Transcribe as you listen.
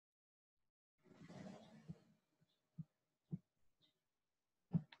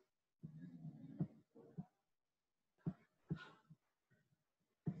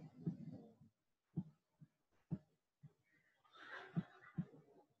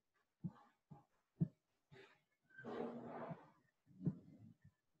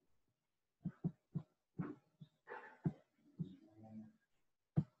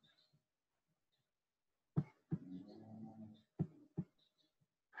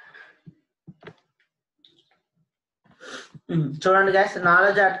చూడండి guys,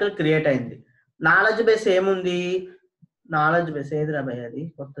 knowledge article create అయింది. Knowledge base ఏముంది? నాలెడ్జ్ బేస్ ఏది రాబాయి, అది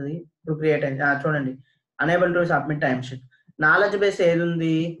కొత్తది ఇప్పుడు క్రియేట్ అయింది. చూడండి, unable to submit time sheet. Knowledge base ఏది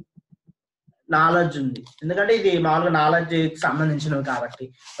ఉంది? నాలెడ్జ్ ఉంది, ఎందుకంటే ఇది మామూలుగా నాలెడ్జ్ సంబంధించినవి కాబట్టి.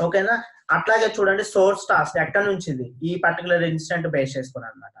 ఓకేనా? అట్లాగే చూడండి, సోర్స్ టాస్క్ ఎక్కడి నుంచి ఇది ఈ పర్టికులర్ ఇన్స్టెంట్ బేస్ చేసుకుని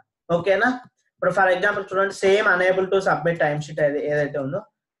అనమాట. ఓకేనా? ఇప్పుడు ఫర్ ఎగ్జాంపుల్ చూడండి, same unable to submit time sheet ఏదైతే ఉందో,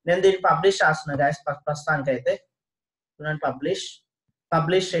 నేను దీన్ని పబ్లిష్ చేస్తున్నా గైస్. ప్రస్తుతానికి అయితే చూడండి,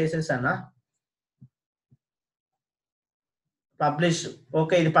 పబ్లిష్ చేసేసానా? పబ్లిష్.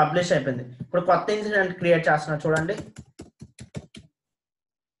 ఓకే, ఇది పబ్లిష్ అయిపోయింది. ఇప్పుడు కొత్త ఇన్సిడెంట్ క్రియేట్ చేస్తున్నా చూడండి,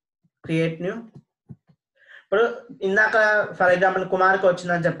 క్రియేట్ న్యూ. ఇప్పుడు ఇందాక ఫర్ ఎగ్జాంపుల్ కుమార్కి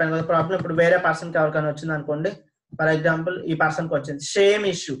వచ్చిందని చెప్పాను కదా ప్రాబ్లం. ఇప్పుడు వేరే పర్సన్కి ఎవరికైనా వచ్చింది అనుకోండి, ఫర్ ఎగ్జాంపుల్ ఈ పర్సన్కి వచ్చింది same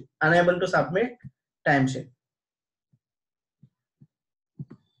issue, unable to submit time sheet.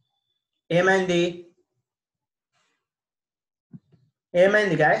 ఏమైంది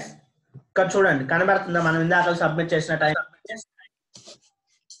గాయస్? ఇక్కడ చూడండి, కనబడుతుందా? మనం ఇందాక సబ్మిట్ చేసిన టైం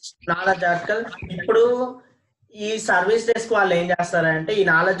నాలెడ్జ్ ఆర్టికల్. ఇప్పుడు ఈ సర్వీస్ డెస్క్ వాళ్ళు ఏం చేస్తారంటే ఈ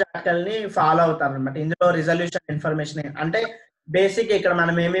నాలెడ్జ్ ఆర్టికల్ ని ఫాలో అవుతారు అనమాట. ఇందులో రిజల్యూషన్ ఇన్ఫర్మేషన్ అంటే బేసిక్ ఇక్కడ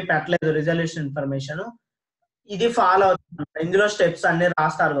మనం ఏమీ పెట్టలేదు, రిజల్యూషన్ ఇన్ఫర్మేషన్ ఇది ఫాలో అవుతుంది. ఇందులో స్టెప్స్ అన్ని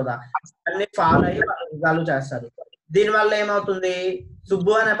రాస్తారు కదా, అన్ని ఫాలో అయ్యి రిజాల్వ్ చేస్తారు. దీని వల్ల ఏమవుతుంది,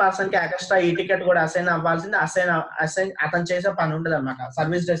 సుబ్బు అనే పర్సన్ కి ఎక్స్ట్రా ఈ టికెట్ కూడా అసైన్ అవ్వాల్సింది అసైన్ అతను చేసే పని ఉండదు అనమాట,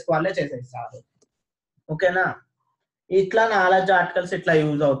 సర్వీస్ డెస్క్ వాళ్ళే చేసేస్తారు. ఓకేనా? ఇట్లా నాలెడ్జ్ ఆర్టికల్స్ ఇట్లా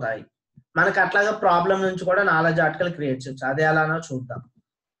యూజ్ అవుతాయి మనకి. అట్లాగా ప్రాబ్లం నుంచి కూడా నాలెడ్జ్ ఆర్టికల్ క్రియేట్ చేయొచ్చు. అదే ఎలానో చూద్దాం.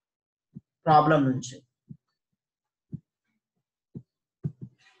 ప్రాబ్లం నుంచి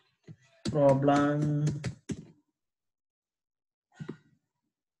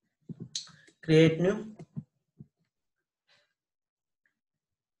క్రియేట్ న్యూ.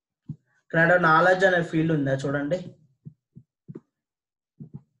 ఇక్కడ నాలెడ్జ్ అనే ఫీల్డ్ ఉందా చూడండి,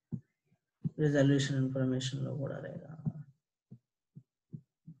 రిజల్యూషన్ ఇన్ఫర్మేషన్ లో కూడా లేదా,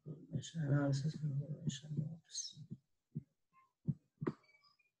 analysis information.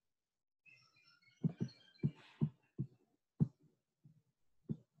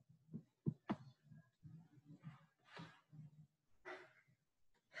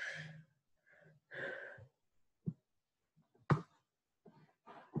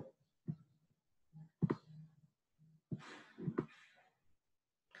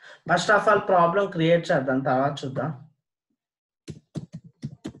 First of all problem create చేద్దాం, తర్వాత చూద్దాం.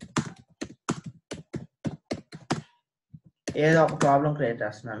 ఏదో ఒక ప్రాబ్లం క్రియేట్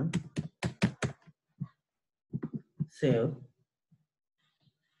చేస్తున్నాను, సేవ్.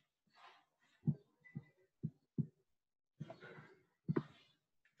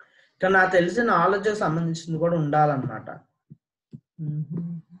 ఇక్కడ నాకు తెలిసిన నాలెడ్జ్ సంబంధించింది కూడా ఉండాలన్నమాట.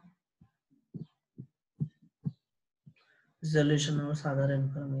 రిజల్యూషన్ అదర్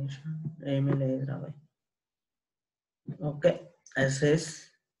ఇన్ఫర్మేషన్ ఏమీ లేదు రాబాయ్. Okay, SS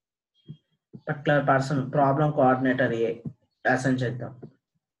particular person problem coordinator ఏ అసైన్ చేద్దాం.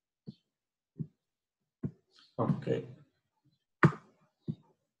 Okay,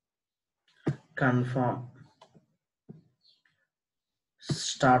 confirm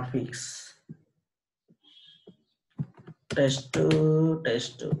start fix test.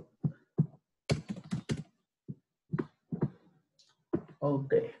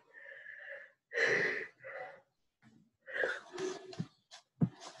 Okay,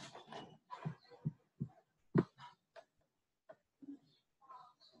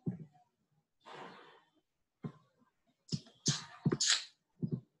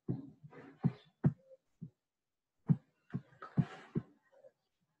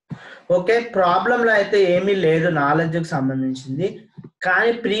 okay. ప్రాబ్లంలో అయితే ఏమీ లేదు నాలెడ్జ్ కి సంబంధించింది,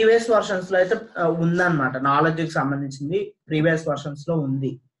 కానీ ప్రీవియస్ వర్షన్స్ లో అయితే ఉందన్నమాట. నాలెడ్జ్ కి సంబంధించింది ప్రీవియస్ వర్షన్స్ లో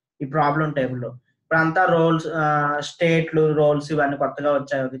ఉంది ఈ ప్రాబ్లం టేబుల్లో. ఇప్పుడు అంతా రోల్స్, స్టేట్లు, రోల్స్ ఇవన్నీ కొత్తగా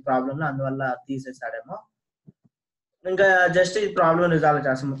వచ్చాయి ఈ ప్రాబ్లం లో, అందువల్ల తీసేసాడేమో. ఇంకా జస్ట్ ఈ ప్రాబ్లం రిజాల్వ్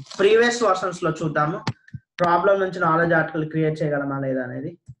చేస్తాము. ప్రీవియస్ వర్షన్స్ లో చూద్దాము ప్రాబ్లం నుంచి నాలెడ్జ్ ఆర్టికల్ క్రియేట్ చేయగలమా లేదా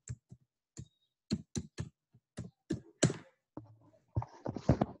అనేది.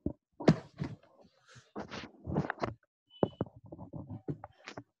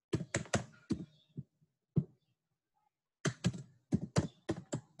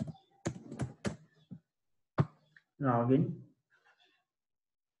 లాగిన్,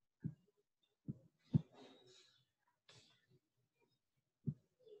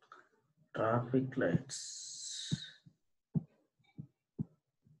 ట్రాఫిక్ లైట్స్,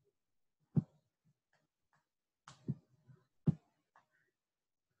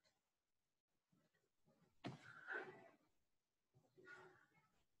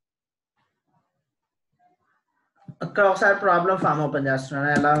 ఇక్కడ ఒకసారి ప్రాబ్లం ఫామ్ ఓపెన్ చేస్తున్నాను,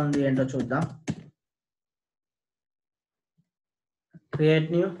 ఎలా ఉంది ఏంటో చూద్దాం. Create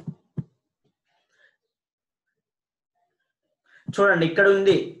new. చూడండి ఇక్కడ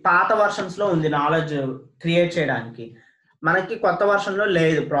ఉంది, పాత వర్షన్స్ లో ఉంది నాలెడ్జ్ క్రియేట్ చేయడానికి, మనకి కొత్త వర్షన్ లో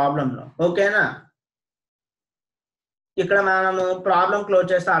లేదు ప్రాబ్లంలో. ఓకేనా, ఇక్కడ మనము ప్రాబ్లం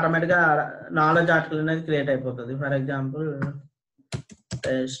క్లోజ్ చేస్తే ఆటోమేటిక్ గా నాలెడ్జ్ ఆర్టికల్ అనేది క్రియేట్ అయిపోతుంది. For example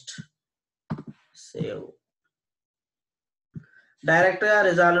test save, direct గా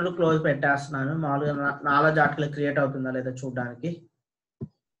రిజాల్వ్ క్లోజ్ పెట్టేస్తున్నాను. మామూలుగా నాలెడ్జ్ ఆర్టికల్ క్రియేట్ అవుతుందా లేదా చూడడానికి.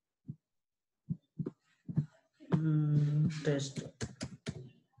 Test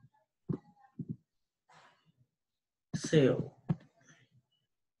save.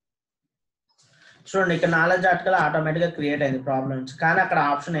 చూడండి ఇక్కడ నాలెడ్జ్ ఆర్టికల్ ఆటోమేటిక్ గా క్రియేట్ అయింది ప్రాబ్లం నుంచి, కానీ అక్కడ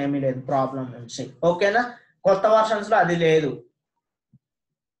ఆప్షన్ ఏమీ లేదు ప్రాబ్లం నుంచి. ఓకేనా, కొత్త వర్షన్స్ లో అది లేదు.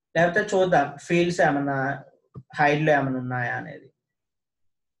 లేకపోతే చూద్దాం ఫీల్డ్స్ ఏమన్నా హైడ్ లో ఏమైనా ఉన్నాయా అనేది.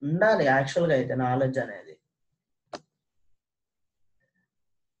 ఉండాలి యాక్చువల్ గా అయితే నాలెడ్జ్ అనేది.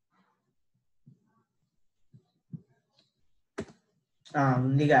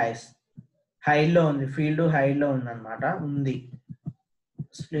 ఉంది గాయస్, హైడ్ లో ఉంది, ఫీల్డ్ హైడ్ లో ఉంది అనమాట, ఉంది.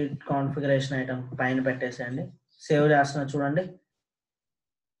 స్ప్లిట్ కాన్ఫిగరేషన్ ఐటమ్ పైన పెట్టేసేయండి. సేవ్ చేస్తున్నా చూడండి.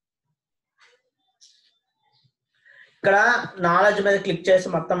 ఇక్కడ నాలెడ్జ్ మీద క్లిక్ చేసి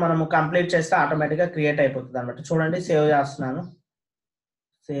మొత్తం మనము కంప్లీట్ చేస్తే ఆటోమేటిక్ గా క్రియేట్ అయిపోతుంది అనమాట. చూడండి సేవ్ చేస్తున్నాను,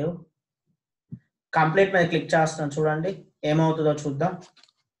 సేవ్ కంప్లీట్ మీద క్లిక్ చేస్తున్నాను. చూడండి ఏమవుతుందో చూద్దాం.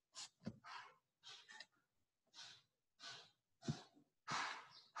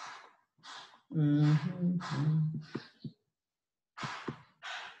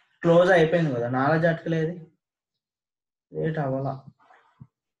 క్లోజ్ అయిపోయింది కదా నాలెడ్జ్ ఆర్టికల్, ఏది క్రియేట్ అవ్వాలా.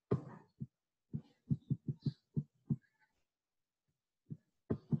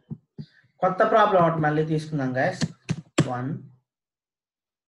 కొత్త ప్రాబ్లం ఒకటి మళ్ళీ తీసుకుందాం guys. 1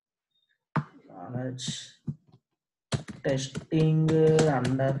 knowledge testing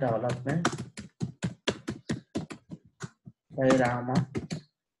under development by Rama.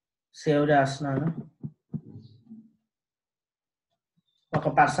 Save చేస్తున్నాను. ఒక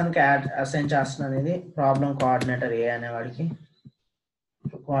పర్సన్ కి యాడ్ అసైన్ చేస్తున్నాను. ఇది ప్రాబ్లం కోఆర్డినేటర్ ఏ అనేవాడికి,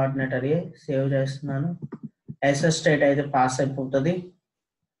 కోఆర్డినేటర్ ఏ. సేవ్ చేస్తున్నాను. ఎస్ఎస్ స్టేట్ అయితే పాస్ అయిపోతుంది.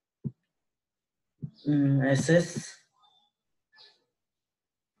 ఎస్ఎస్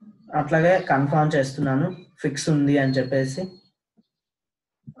అట్లాగే కన్ఫర్మ్ చేస్తున్నాను ఫిక్స్ ఉంది అని చెప్పేసి.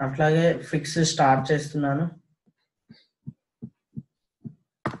 అట్లాగే ఫిక్స్ స్టార్ట్ చేస్తున్నాను.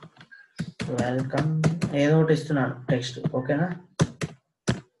 వెల్కమ్ ఏదో ఒకటి ఇస్తున్నాను టెక్స్ట్. ఓకేనా,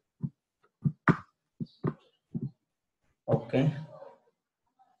 ఓకే.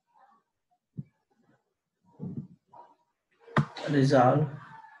 Resolve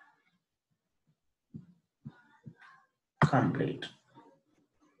complete.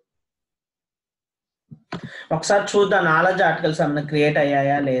 ఒకసారి చూద్దాం నాలెడ్జ్ ఆర్టికల్స్ ఏమైనా క్రియేట్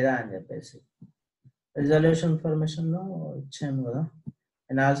అయ్యాయా లేదా అని చెప్పేసి. రిజల్యూషన్ ఇన్ఫర్మేషన్ లో ఇచ్చాము కదా,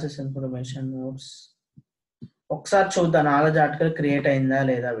 అనాలిసిస్ ఇన్ఫర్మేషన్ నోట్స్. ఒకసారి చూద్దాం నాలెడ్జ్ ఆర్టికల్ క్రియేట్ అయిందా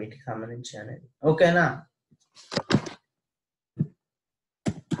లేదా వీటికి సంబంధించి అనేది. ఓకేనా,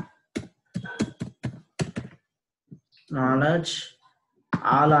 నాలెడ్జ్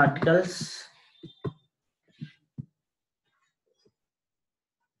ఆల్ ఆర్టికల్స్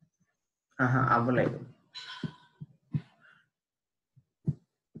అవ్వలేదు.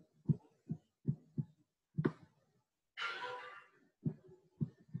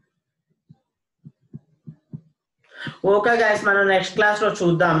 ఓకే గైస్, మనం నెక్స్ట్ క్లాస్ లో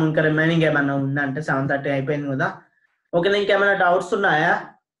చూద్దాం ఇంకా రిమైనింగ్ ఏమన్నా ఉందంటే. 7:30 అయిపోయింది కదా. ఓకే, ఇంకేమైనా డౌట్స్ ఉన్నాయా?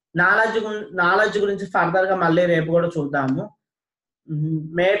 నాలెడ్జ్ గురించి ఫర్దర్ గా మళ్ళీ రేపు కూడా చూద్దాము.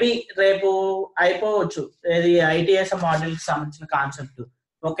 మేబీ రేపు అయిపోవచ్చు ఇది ITSM మాడ్యూల్ కి సంబంధించిన కాన్సెప్ట్.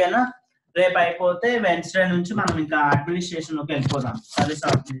 ఓకేనా, రేపు అయిపోతే వెన్స్డే నుంచి మనం ఇంకా అడ్మినిస్ట్రేషన్ లోకి వెళ్ళిపోదాం, సర్వీస్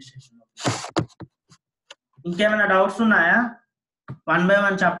అడ్మినిస్ట్రేషన్ లో. ఇంకేమైనా డౌట్స్ ఉన్నాయా? 1 by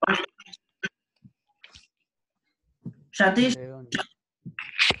 1 చెప్పండి. సతీష్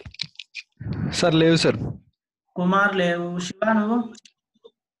సార్ లేవు సార్. కుమార్ లేవు. శివ నువ్వు?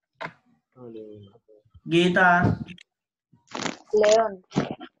 గీత లేవు.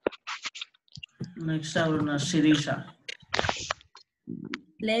 నెక్స్ట్ ఎవరు? శిరీష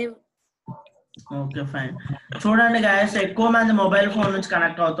లేవు. Okay fine. చూడండి గాయస్, ఎక్కువ మంది మొబైల్ ఫోన్ నుంచి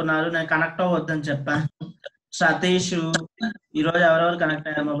కనెక్ట్ అవుతున్నారు. నేను కనెక్ట్ అవ్వద్దని చెప్పాను. సతీష్ ఈరోజు ఎవరెవరు కనెక్ట్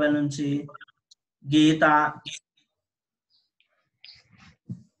అయ్యారు మొబైల్ నుంచి? గీత,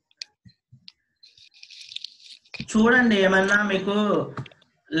 చూడండి ఏమన్నా మీకు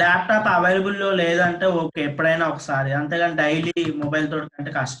ల్యాప్టాప్ అవైలబుల్ లో లేదంటే ఓకే, ఎప్పుడైనా ఒకసారి, అంతేగాని డైలీ మొబైల్ తోటి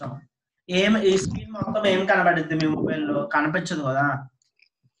అంటే కష్టం. ఈ స్క్రీన్ మొత్తం ఏం కనబడుద్ది మీ మొబైల్లో? కనిపించదు కదా.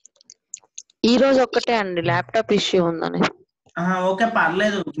 ఈ రోజు ఒక్కటే అండి ల్యాప్టాప్ ఇష్యూ ఉందని. ఓకే,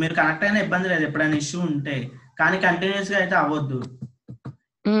 పర్లేదు, మీరు కనెక్ట్ అయినా ఇబ్బంది లేదు ఎప్పుడైనా ఇష్యూ ఉంటే, కానీ కంటిన్యూస్ గా అయితే అవ్వద్దు.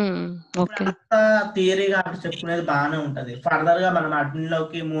 ఓకే. అంతా థియరీగా చెప్పుకునేది బాగానే ఉంటది. ఫర్దర్ గా మనం అడ్మిన్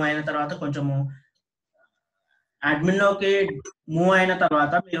లోకి మూవ్ అయిన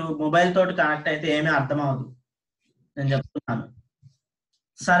తర్వాత మీరు మొబైల్ తోటి కనెక్ట్ అయితే ఏమీ అర్థం అవ్వదు, నేను చెప్తున్నాను.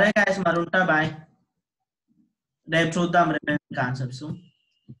 సరే గాయస్, మరి ఉంటా, బాయ్. రేపు చూద్దాం రిమైనింగ్ కాన్సెప్ట్స్.